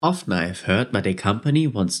Often I've heard that a company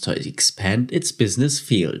wants to expand its business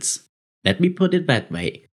fields. Let me put it that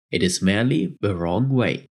way, it is merely the wrong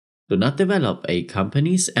way. Do not develop a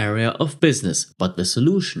company's area of business, but the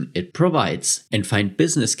solution it provides, and find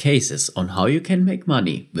business cases on how you can make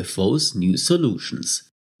money with those new solutions.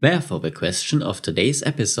 Therefore, the question of today's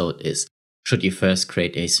episode is, should you first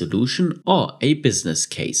create a solution or a business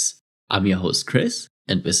case? I'm your host Chris,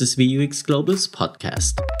 and this is the UX Global's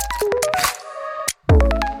podcast.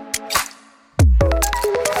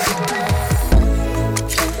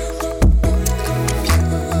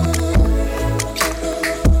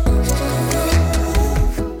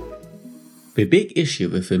 The big issue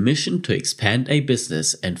with the mission to expand a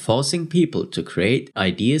business and forcing people to create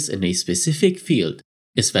ideas in a specific field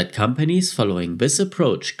is that companies following this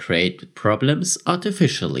approach create problems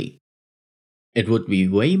artificially. It would be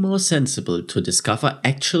way more sensible to discover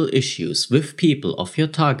actual issues with people of your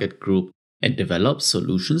target group and develop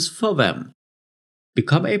solutions for them.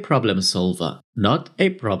 Become a problem solver, not a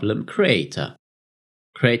problem creator.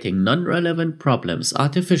 Creating non-relevant problems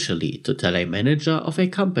artificially to tell a manager of a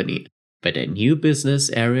company that a new business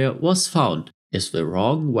area was found is the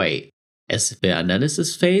wrong way, as the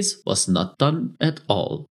analysis phase was not done at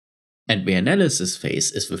all. And the analysis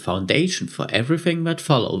phase is the foundation for everything that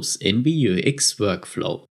follows in the UX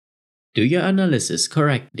workflow. Do your analysis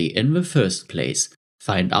correctly in the first place,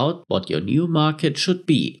 find out what your new market should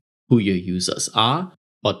be, who your users are,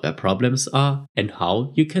 what their problems are, and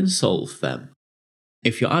how you can solve them.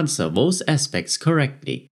 If you answer those aspects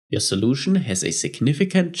correctly, your solution has a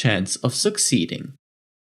significant chance of succeeding.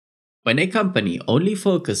 When a company only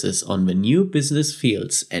focuses on the new business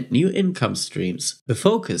fields and new income streams, the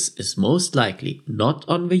focus is most likely not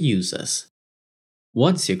on the users.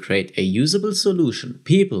 Once you create a usable solution,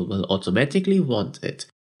 people will automatically want it,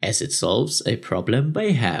 as it solves a problem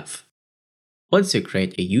they have. Once you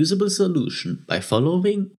create a usable solution by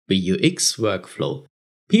following the UX workflow,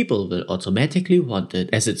 people will automatically want it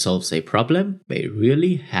as it solves a problem they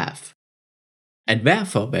really have. And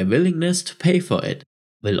therefore their willingness to pay for it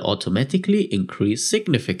will automatically increase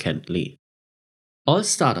significantly. All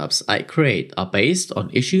startups I create are based on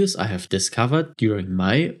issues I have discovered during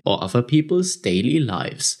my or other people's daily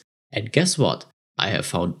lives. And guess what? I have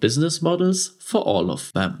found business models for all of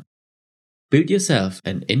them. Build yourself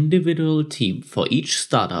an individual team for each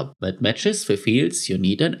startup that matches the fields you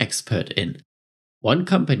need an expert in. One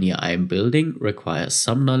company I am building requires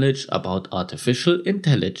some knowledge about artificial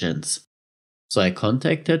intelligence. So I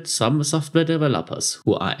contacted some software developers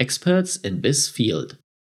who are experts in this field,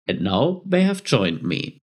 and now they have joined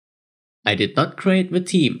me. I did not create the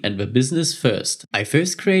team and the business first. I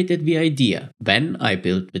first created the idea, then I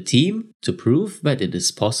built the team to prove that it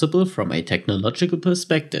is possible from a technological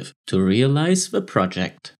perspective to realize the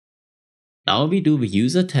project. Now we do the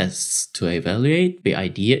user tests to evaluate the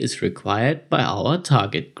idea is required by our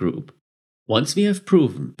target group. Once we have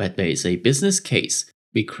proven that there is a business case,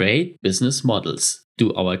 we create business models,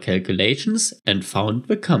 do our calculations, and found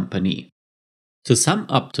the company. To sum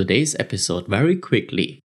up today's episode very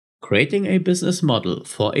quickly, creating a business model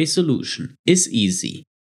for a solution is easy,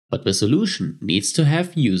 but the solution needs to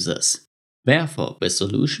have users. Therefore, the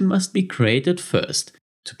solution must be created first,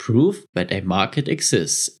 to prove that a market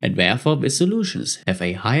exists, and therefore the solutions have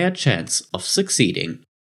a higher chance of succeeding.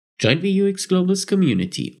 Join the UX Global's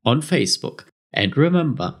community on Facebook, and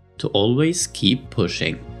remember to always keep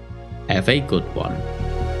pushing. Have a good one.